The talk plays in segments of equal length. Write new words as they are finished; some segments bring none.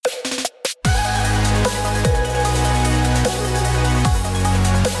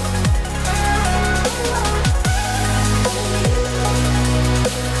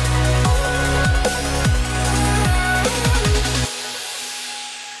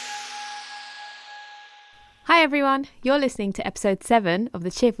Hi everyone, you're listening to episode 7 of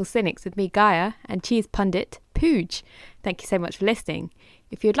The Cheerful Cynics with me, Gaia, and cheese pundit, Pooj. Thank you so much for listening.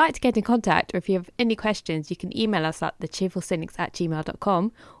 If you'd like to get in contact or if you have any questions, you can email us at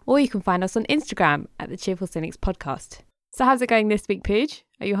thecheerfulcynics@gmail.com or you can find us on Instagram at The Cheerful Cynics Podcast. So how's it going this week, Pooj?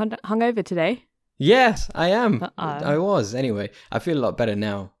 Are you hungover today? Yes, I am. I was, anyway. I feel a lot better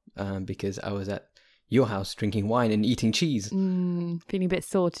now because I was at your house drinking wine and eating cheese. Feeling a bit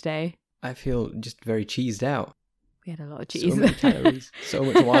sore today. I feel just very cheesed out. We had a lot of cheese. So many calories, so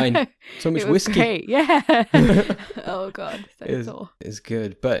much wine, so much whiskey. Great. Yeah. Oh God, sore. It's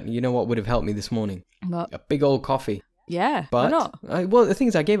good. But you know what would have helped me this morning? What? A big old coffee. Yeah, but why not? Well, the thing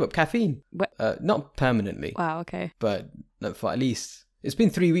is I gave up caffeine. Not permanently. Wow, okay. But for at least, it's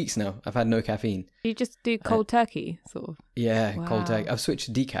been 3 weeks now. I've had no caffeine. You just do cold turkey, sort of? Yeah, wow. Cold turkey. I've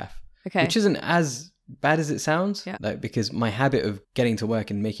switched to decaf. Okay. Which isn't as bad as it sounds, yeah. Because my habit of getting to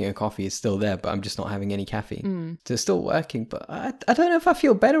work and making a coffee is still there, but I'm just not having any caffeine. So it's still working, but I don't know if I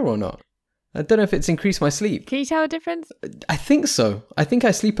feel better or not. I don't know if it's increased my sleep. Can you tell a difference? I think so. I think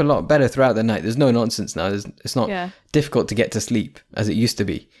I sleep a lot better throughout the night. There's no nonsense now. It's not difficult to get to sleep as it used to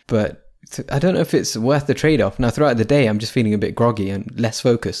be, but I don't know if it's worth the trade-off. Now, throughout the day, I'm just feeling a bit groggy and less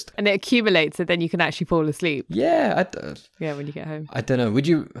focused. And it accumulates, so then you can actually fall asleep. Yeah. When you get home. I don't know.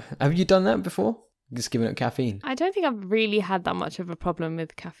 Have you done that before? Just giving up caffeine? I don't think I've really had that much of a problem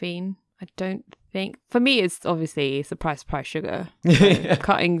with caffeine. I don't think. For me, it's obviously the price of sugar. So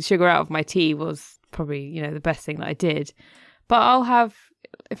cutting sugar out of my tea was probably, the best thing that I did. But I'll have,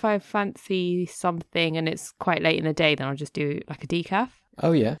 if I fancy something and it's quite late in the day, then I'll just do like a decaf.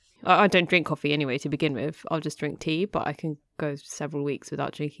 Oh, yeah. I don't drink coffee anyway to begin with. I'll just drink tea, but I can go several weeks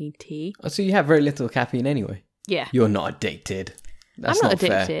without drinking tea. Oh, so you have very little caffeine anyway? Yeah. You're not addicted. I'm not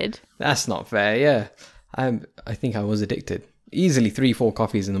addicted. Fair. That's not fair, yeah. I think I was addicted. Easily 3-4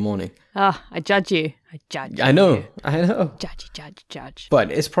 coffees in the morning. I judge you. I know. Judge. But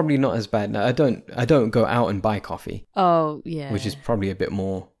it's probably not as bad now. I don't go out and buy coffee. Oh, yeah. Which is probably a bit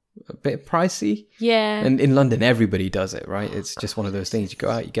pricey. Yeah. And in London, everybody does it, right? It's just one of those things. You go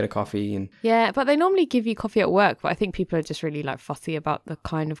out, you get a coffee and... Yeah, but they normally give you coffee at work. But I think people are just really fussy about the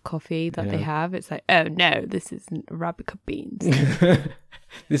kind of coffee that they have. It's like, oh no, this isn't Arabica beans.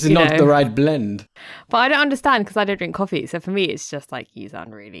 This is not the right blend. But I don't understand because I don't drink coffee. So for me, it's just you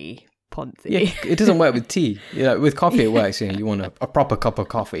sound really poncy. Yeah, it doesn't work with tea. With coffee, it works. You want a proper cup of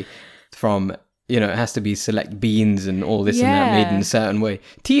coffee from... it has to be select beans and all this and that made in a certain way.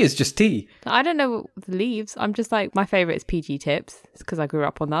 Tea is just tea. I don't know the leaves. I'm just my favourite is PG Tips. It's because I grew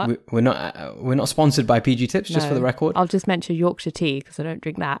up on that. We're not sponsored by PG Tips, just for the record. I'll just mention Yorkshire tea because I don't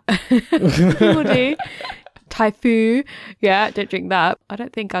drink that. People do. Typhoo. Yeah, don't drink that. I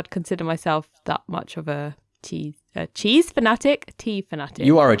don't think I'd consider myself that much of a cheese fanatic. Tea fanatic.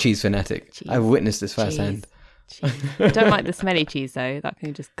 You are a cheese fanatic. I've witnessed this firsthand. I don't like the smelly cheese though. That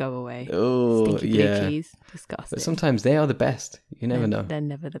can just go away. Oh, stinky blue cheese. Disgusting. But sometimes they are the best. You never know. They're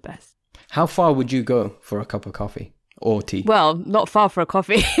never the best. How far would you go for a cup of coffee or tea? Well, not far for a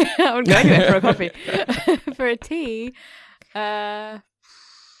coffee. I wouldn't go anywhere for a coffee. For a tea,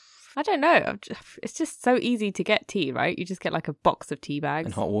 I don't know. It's just so easy to get tea, right? You just get a box of tea bags.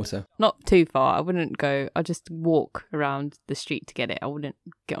 And hot water. Not too far. I wouldn't go. I'd just walk around the street to get it. I wouldn't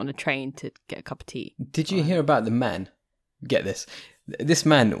get on a train to get a cup of tea. Did you hear about the man? Get this. This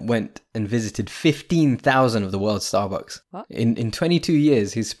man went and visited 15,000 of the world's Starbucks. What? In 22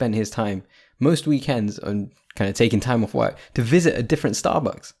 years, he's spent his time, most weekends, on kind of taking time off work to visit a different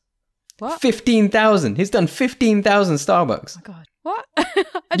Starbucks. What? 15,000. He's done 15,000 Starbucks. Oh my God. What?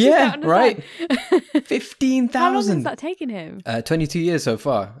 Yeah, right. 15,000. How long has that taken him? 22 years so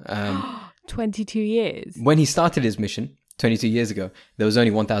far. 22 years. When he started his mission 22 years ago, there was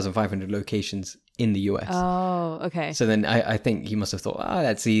only 1,500 locations in the US. Oh, okay. So then I think he must have thought,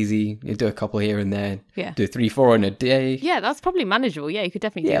 that's easy. You do a couple here and there. Yeah. Do 3-4 in a day. Yeah, that's probably manageable. Yeah, you could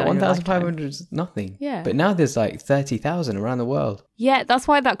definitely do that. 1,500 is nothing. Yeah. But now there's 30,000 around the world. Yeah, that's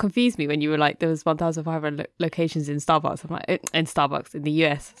why that confused me when you were there was 1,500 locations in Starbucks. I'm in Starbucks in the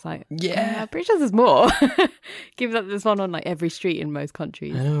US. It's I'm pretty sure there's more. Given that there's one on every street in most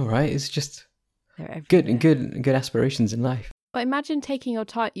countries. I know, right? It's just good aspirations in life. But imagine taking your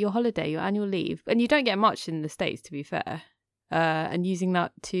holiday, your annual leave, and you don't get much in the States, to be fair, and using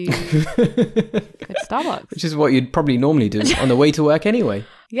that to go to Starbucks. Which is what you'd probably normally do on the way to work anyway.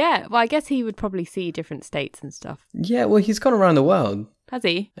 Yeah, well, I guess he would probably see different states and stuff. Yeah, well, he's gone around the world. Has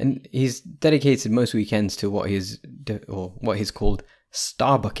he? And he's dedicated most weekends to what he's called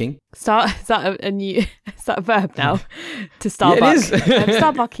Starbucking. Is that a new? Is that a verb now? To Starbuck. Yeah, it is. I'm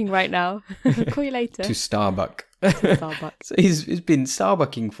Starbucking right now. Call you later. To Starbuck. Starbuck. So he's been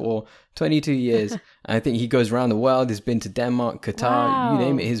Starbucking for 22 years. I think he goes around the world. He's been to Denmark, Qatar, Wow. you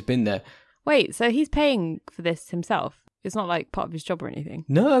name it. He's been there. Wait, so he's paying for this himself? It's not like part of his job or anything?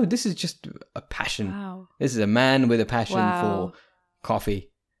 No, this is just a passion. Wow. This is a man with a passion Wow. for coffee.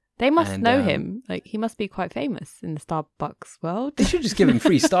 They must And, know him. Like, he must be quite famous in the Starbucks world. They should just give him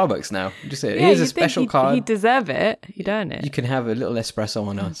free Starbucks now. Just say, Yeah, here's a you'd think special card. He'd deserve it. He'd earn it. You can have a little espresso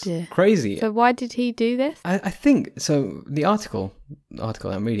on us. dear. Crazy. So why did he do this? I think, so the article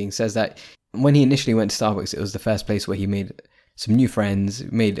I'm reading says that when he initially went to Starbucks, it was the first place where he made some new friends,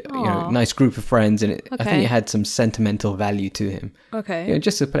 made a nice group of friends, and I think it had some sentimental value to him. Okay.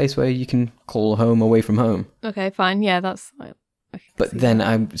 Just a place where you can call home away from home. Okay, fine. Yeah, that's... But then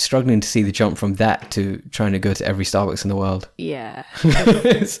I'm struggling to see the jump from that to trying to go to every Starbucks in the world. Yeah.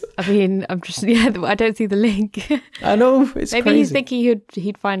 I mean, I'm just... Yeah, I don't see the link. I know, it's Maybe crazy. he's thinking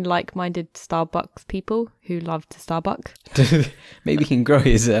he'd find like-minded Starbucks people who love to Starbuck. Maybe he can grow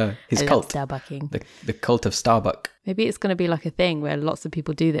his I cult. love Starbucking. The cult of Starbuck. Maybe it's going to be like a thing where lots of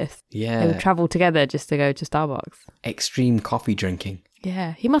people do this. Yeah. They will travel together just to go to Starbucks. Extreme coffee drinking.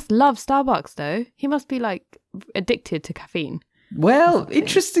 Yeah. He must love Starbucks, though. He must be, like, addicted to caffeine. Well,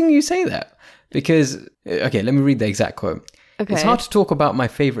 interesting you say that. Because, okay, let me read the exact quote. Okay. It's hard to talk about my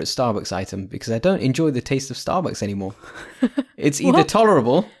favourite Starbucks item because I don't enjoy the taste of Starbucks anymore. It's either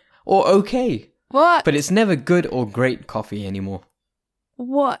tolerable or okay. What? But it's never good or great coffee anymore.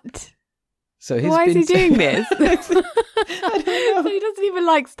 What? So Why is he doing this? I don't know. So he doesn't even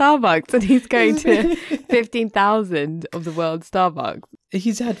like Starbucks and he's going to 15,000 of the world's Starbucks.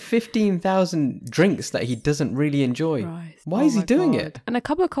 He's had 15,000 drinks that he doesn't really enjoy. Christ. Why is he my doing God. it? And a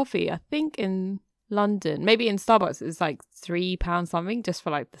cup of coffee, I think in London, maybe in Starbucks, it's like £3 something just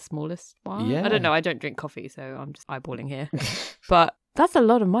for like the smallest one. Yeah. I don't know. I don't drink coffee, so I'm just eyeballing here. But that's a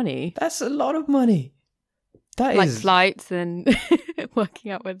lot of money. That's a lot of money. That Like is... flights and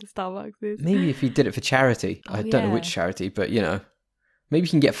working out where the Starbucks is. Maybe if he did it for charity. I don't know yeah. which charity, but, maybe he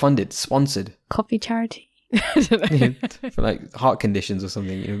can get funded, sponsored. Coffee charity? I don't know. For like heart conditions or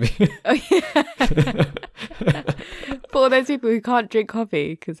something. Oh, yeah. For all those people who can't drink coffee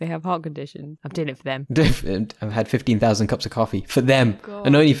because they have heart conditions. I'm doing it for them. I've had 15,000 cups of coffee for them God.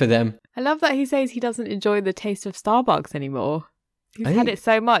 and only for them. I love that he says he doesn't enjoy the taste of Starbucks anymore. He's I had think- it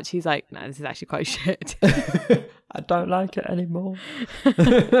so much, he's like, no, this is actually quite shit. I don't like it anymore.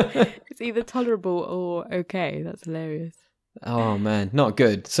 It's either tolerable or okay. That's hilarious. Oh man, not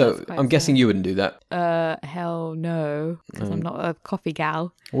good. So That's quite I'm guessing sad. you wouldn't do that. Hell no, because I'm not a coffee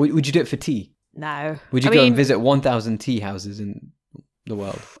gal. Would you do it for tea? No. Would you I go mean, and visit 1,000 tea houses in the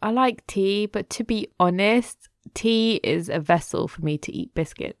world? I like tea, but to be honest, tea is a vessel for me to eat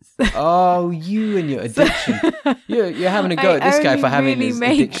biscuits. Oh, you and your addiction. You're having a go at this guy for having really his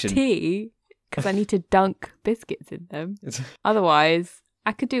make addiction. tea because I need to dunk biscuits in them. Otherwise,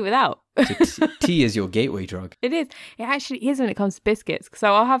 I could do without. So tea is your gateway drug. It is. It actually is when it comes to biscuits.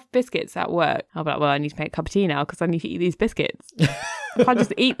 So I'll have biscuits at work. I'll be like, well, I need to make a cup of tea now because I need to eat these biscuits. I can't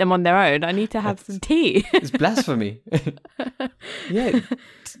just eat them on their own. I need to have some tea. It's blasphemy. Yeah,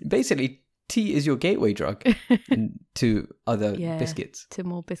 basically, tea is your gateway drug to other biscuits. To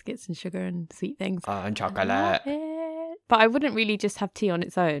more biscuits and sugar and sweet things. And I love chocolate. it. But I wouldn't really just have tea on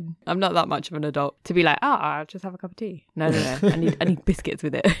its own. I'm not that much of an adult to be like, I'll just have a cup of tea. No. I need biscuits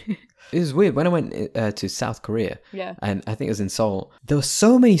with it. It was weird when I went to South Korea. Yeah. And I think it was in Seoul. There were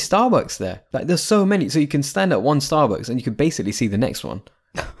so many Starbucks there. Like there's so many. So you can stand at one Starbucks and you could basically see the next one.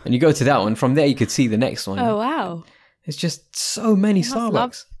 And you go to that one. From there you could see the next one. Oh, wow. It's just so many You must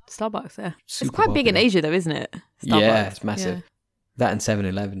love Starbucks. Starbucks there. Super It's quite big in popular. Asia though, isn't it? Yeah, Starbucks. it's massive. Yeah. That and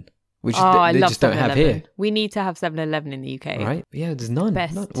 7-Eleven. Which I they love just don't have 7-Eleven. here. We need to have 7-Eleven in the UK. Right? Yeah, there's none.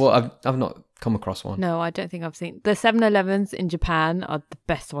 Best. None. Well, I've not come across one. No, I don't think I've seen. The 7-Elevens in Japan are the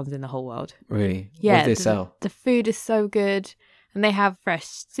best ones in the whole world. Really? Yeah. What do they sell? The food is so good. And they have fresh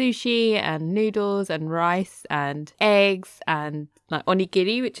sushi and noodles and rice and eggs and like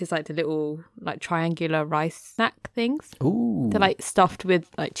onigiri, which is like the little like triangular rice snack things. Ooh. They're like stuffed with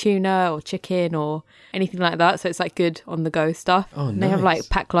like tuna or chicken or anything like that. So it's like good on the go stuff. Oh, And they have like nice.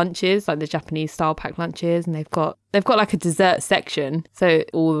 packed lunches, like the Japanese style packed lunches. And they've got like a dessert section. So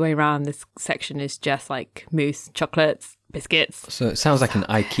all the way around this section is just like mousse, chocolates, biscuits. So it sounds like an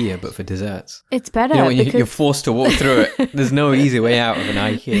IKEA, but for desserts. It's better. You know, when because... you're forced to walk through it, there's no easy way out of an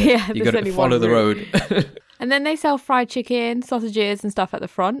IKEA. Yeah, you there's got to only follow one the route. road. And then they sell fried chicken, sausages and stuff at the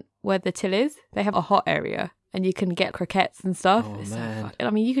front where the till is. They have a hot area. and you can get croquettes and stuff. Oh, it's man. I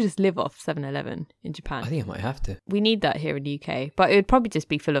mean, you could just live off 7-Eleven in Japan. I think I might have to. We need that here in the UK, but it would probably just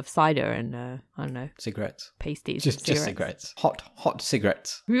be full of cider and I don't know, cigarettes, pasties, just cigarettes, hot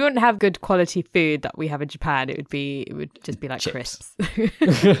cigarettes. We wouldn't have good quality food that we have in Japan. It would just be like chips.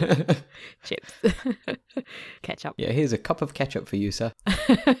 Crisps, chips, ketchup. Yeah, here's a cup of ketchup for you, sir.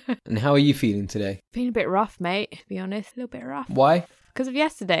 And how are you feeling today? Feeling a bit rough, mate. To be honest, a little bit rough. Why? Because of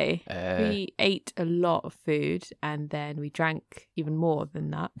yesterday. We ate a lot of food and then we drank even more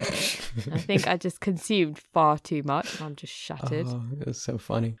than that. I think I just consumed far too much and I'm just shattered. Oh, it was so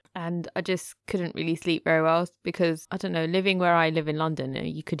funny. And I just couldn't really sleep very well because, I don't know, living where I live in London,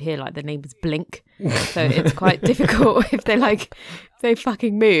 you could hear like the neighbours blink. So it's quite difficult if they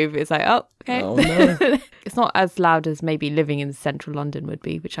fucking move. It's like, oh, okay. Oh, no. It's not as loud as maybe living in central London would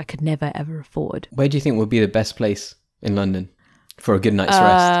be, which I could never ever afford. Where do you think would be the best place in London for a good night's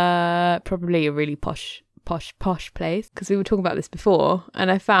rest? Probably a really posh place, because we were talking about this before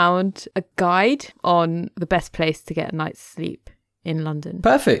and I found a guide on the best place to get a night's sleep in London.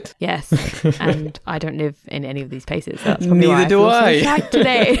 Perfect. Yes. And I don't live in any of these places. So that's probably Neither why do I. I. So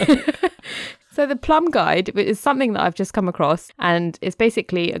today. So the Plum Guide is something that I've just come across, and it's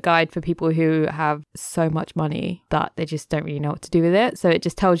basically a guide for people who have so much money that they just don't really know what to do with it. So it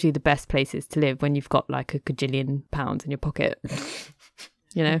just tells you the best places to live when you've got like a gajillion pounds in your pocket,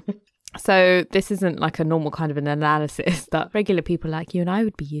 you know? So this isn't like a normal kind of an analysis that regular people like you and I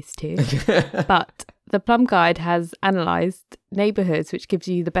would be used to. But the Plum Guide has analysed neighbourhoods which gives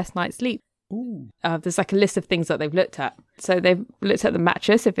you the best night's sleep. There's like a list of things that they've looked at. So they've looked at the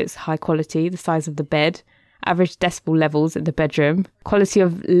mattress, if it's high quality, the size of the bed, average decibel levels in the bedroom, quality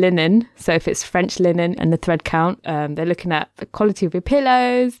of linen, so if it's French linen and the thread count. They're looking at the quality of your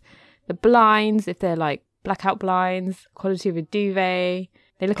pillows, the blinds, if they're like blackout blinds, quality of a duvet.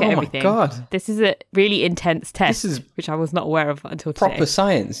 They look at everything. Oh my God. This is a really intense test, which I was not aware of until today. Proper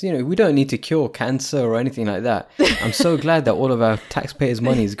science. You know, we don't need to cure cancer or anything like that. I'm so glad that all of our taxpayers'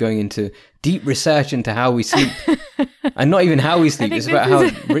 money is going into deep research into how we sleep. And not even how we sleep, it's about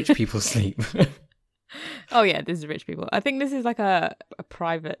how rich people sleep. Oh yeah, this is rich people. I think this is like a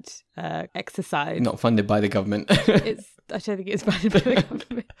private exercise. Not funded by the government. I don't think it's funded by the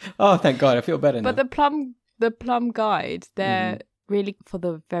government. Oh, thank God. I feel better now. But the Plum Guide, they're really for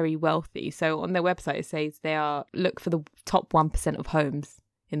the very wealthy. So on their website it says look for the top 1% of homes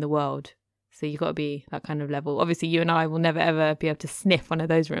in the world. So you've got to be that kind of level. Obviously you and I will never ever be able to sniff one of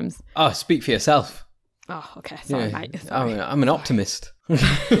those rooms. Oh, speak for yourself. Oh, okay. Sorry, mate. Sorry. I'm an optimist.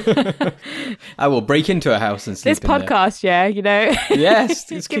 I will break into a house and sleep this podcast, there. Yeah, you know. Yes,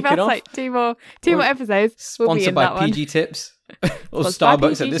 let's give kick us it off. Like two more episodes. Sponsored by PG Tips or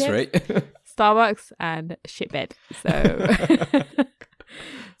Starbucks at this rate. Starbucks and shitbed.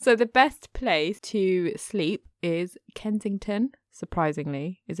 So the best place to sleep is Kensington.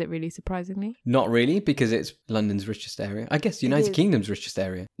 Surprisingly. Is it really surprisingly? Not really, because it's London's richest area. I guess United Kingdom's richest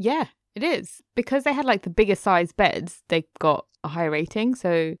area. Yeah, it is. Because they had like the biggest size beds, they got a higher rating.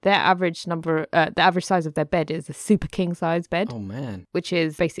 So their average the average size of their bed is a super king size bed. Oh man. Which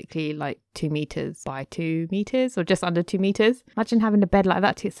is basically like 2 meters by 2 meters or just under 2 meters. Imagine having a bed like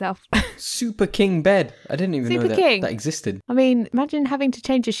that to yourself. Super king bed. I didn't even know that existed. I mean, imagine having to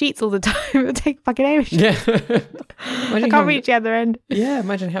change your sheets all the time. It would take fucking ages. Yeah. I can't reach the other end. Yeah,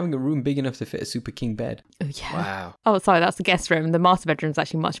 imagine having a room big enough to fit a super king bed. Oh, yeah. Wow. Oh, sorry, that's the guest room. The master bedroom is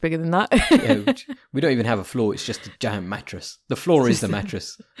actually much bigger than that. Yeah, we don't even have a floor. It's just a giant mattress. The floor is the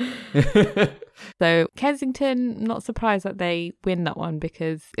mattress. So Kensington, not surprised that they win that one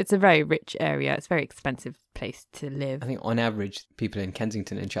because it's a very rich area. It's a very expensive place to live. I think on average, people in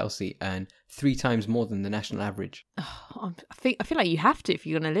Kensington and Chelsea earn 3 times more than the national average. Oh, I feel like you have to if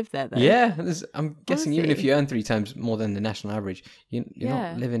you're going to live there, though. Yeah, I'm guessing even if you earn 3 times more than the national average, you're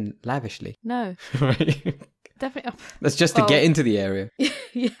not living lavishly. No. Right? Definitely. That's just to get into the area.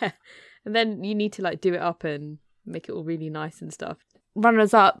 Yeah. And then you need to like do it up and make it all really nice and stuff.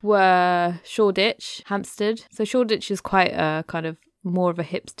 Runners up were Shoreditch, Hampstead. So Shoreditch is quite a kind of more of a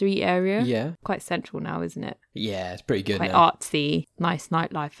hipstery area. Yeah. Quite central now, isn't it? Yeah, it's pretty good quite now. Artsy, nice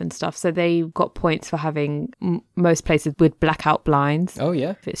nightlife and stuff. So they got points for having most places with blackout blinds. Oh,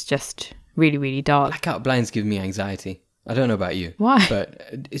 yeah. If it's just really, really dark. Blackout blinds give me anxiety. I don't know about you. Why? But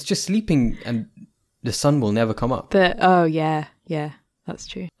it's just sleeping and the sun will never come up. Oh, yeah. That's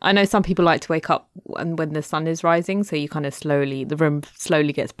true. I know some people like to wake up when the sun is rising, so you kind of the room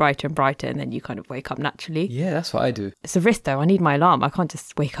slowly gets brighter and brighter, and then you kind of wake up naturally. Yeah, that's what I do. It's a risk though. I need my alarm. I can't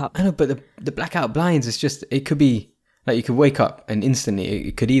just wake up. I know, but the blackout blinds, it's just, it could be, like you could wake up and instantly,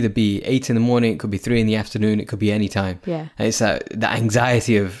 it could either be 8 in the morning, it could be 3 in the afternoon, it could be any time. Yeah. And it's that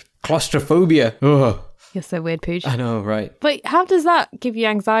anxiety of claustrophobia. Ugh. You're so weird, Pooch. I know, right? But how does that give you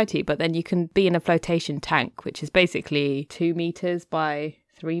anxiety? But then you can be in a flotation tank, which is basically 2 meters by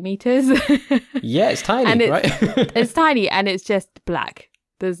 3 meters. Yeah, it's tiny, right? It's tiny and it's just black.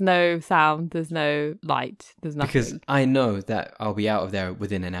 There's no sound, there's no light, there's nothing. Because I know that I'll be out of there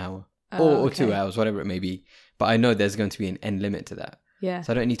within an hour or 2 hours, whatever it may be. But I know there's going to be an end limit to that. Yeah.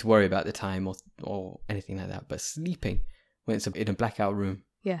 So I don't need to worry about the time or anything like that. But sleeping when it's in a blackout room.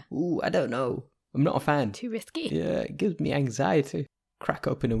 Yeah. Ooh, I don't know. I'm not a fan. Too risky. Yeah, it gives me anxiety. Crack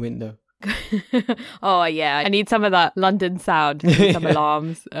open a window. Oh, yeah. I need some of that London sound. Some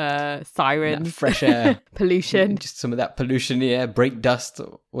alarms, sirens. That fresh air. Pollution. Just some of that pollution, yeah. Brake dust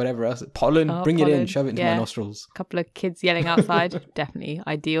or whatever else. Pollen. Bring it in. Shove it into my nostrils. A couple of kids yelling outside. Definitely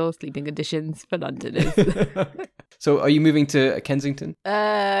ideal sleeping conditions for Londoners. So are you moving to Kensington?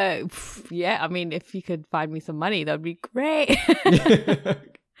 Yeah. I mean, if you could find me some money, that would be great.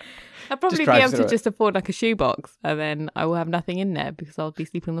 I'd probably be able to just afford like a shoebox and then I will have nothing in there because I'll be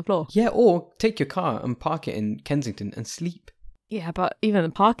sleeping on the floor. Yeah, or take your car and park it in Kensington and sleep. Yeah, but even the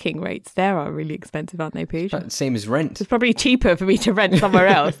parking rates there are really expensive, aren't they, Pooch? Same as rent. It's probably cheaper for me to rent somewhere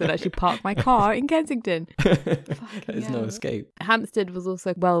else than actually park my car in Kensington. There's no escape. Hampstead was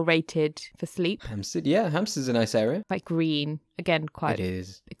also well rated for sleep. Hampstead's a nice area. Like green, again, quite it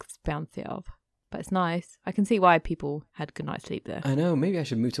is expansive. But it's nice. I can see why people had good night's sleep there. I know. Maybe I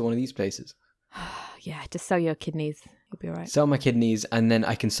should move to one of these places. Yeah, just sell your kidneys. You'll be all right. Sell my kidneys and then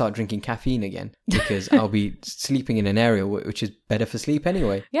I can start drinking caffeine again because I'll be sleeping in an area which is better for sleep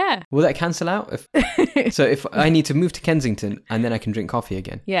anyway. Yeah. Will that cancel out? So if I need to move to Kensington and then I can drink coffee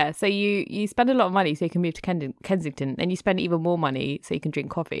again. Yeah. So you spend a lot of money so you can move to Kensington and you spend even more money so you can drink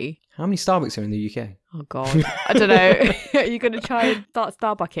coffee. How many Starbucks are in the UK? Oh, God. I don't know. Are you going to try and start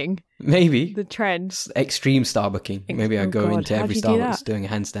Starbucking? Maybe. The trend. Extreme Starbucking. Maybe I go into every Starbucks doing a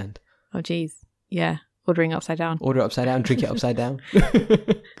handstand. Oh, geez. Yeah. Ordering upside down. Order upside down, drink it upside down.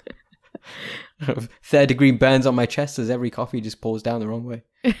 3rd degree burns on my chest as every coffee just pours down the wrong way.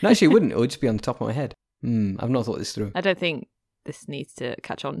 No, actually it wouldn't. It would just be on the top of my head. I've not thought this through. I don't think this needs to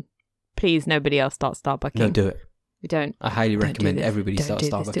catch on. Please, nobody else start Starbucking. No, do it. We don't. I highly recommend everybody start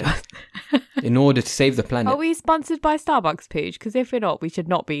Starbucking. In order to save the planet. Are we sponsored by Starbucks, Pooch? Because if we're not, we should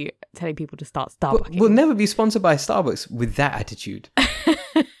not be telling people to start Starbucking. We'll never be sponsored by Starbucks with that attitude.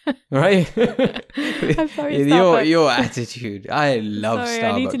 Right? I'm sorry, your attitude. I love Starbucks.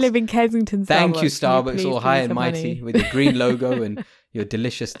 I need to live in Kensington. Thank you, Starbucks, all high and mighty, with your green logo and your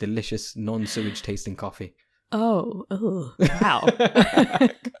delicious, delicious non-sewage tasting coffee. Oh, wow.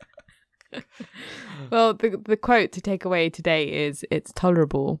 Well, the quote to take away today is, it's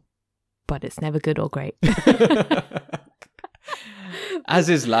tolerable, but it's never good or great. As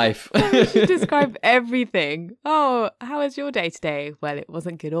is life. We should describe everything. Oh, how was your day today? Well, it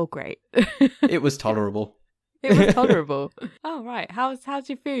wasn't good or great. It was tolerable. It was tolerable. Oh, right. How's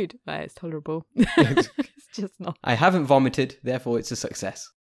your food? Well, it's tolerable. It's just not. I haven't vomited, therefore it's a success.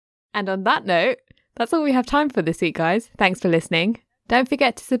 And on that note, that's all we have time for this week, guys. Thanks for listening. Don't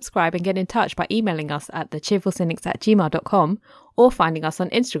forget to subscribe and get in touch by emailing us at thecheerfulcynics@gmail.com or finding us on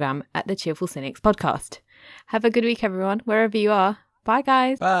Instagram at the Cheerful Cynics Podcast. Have a good week, everyone, wherever you are. Bye,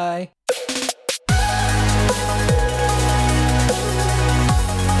 guys. Bye.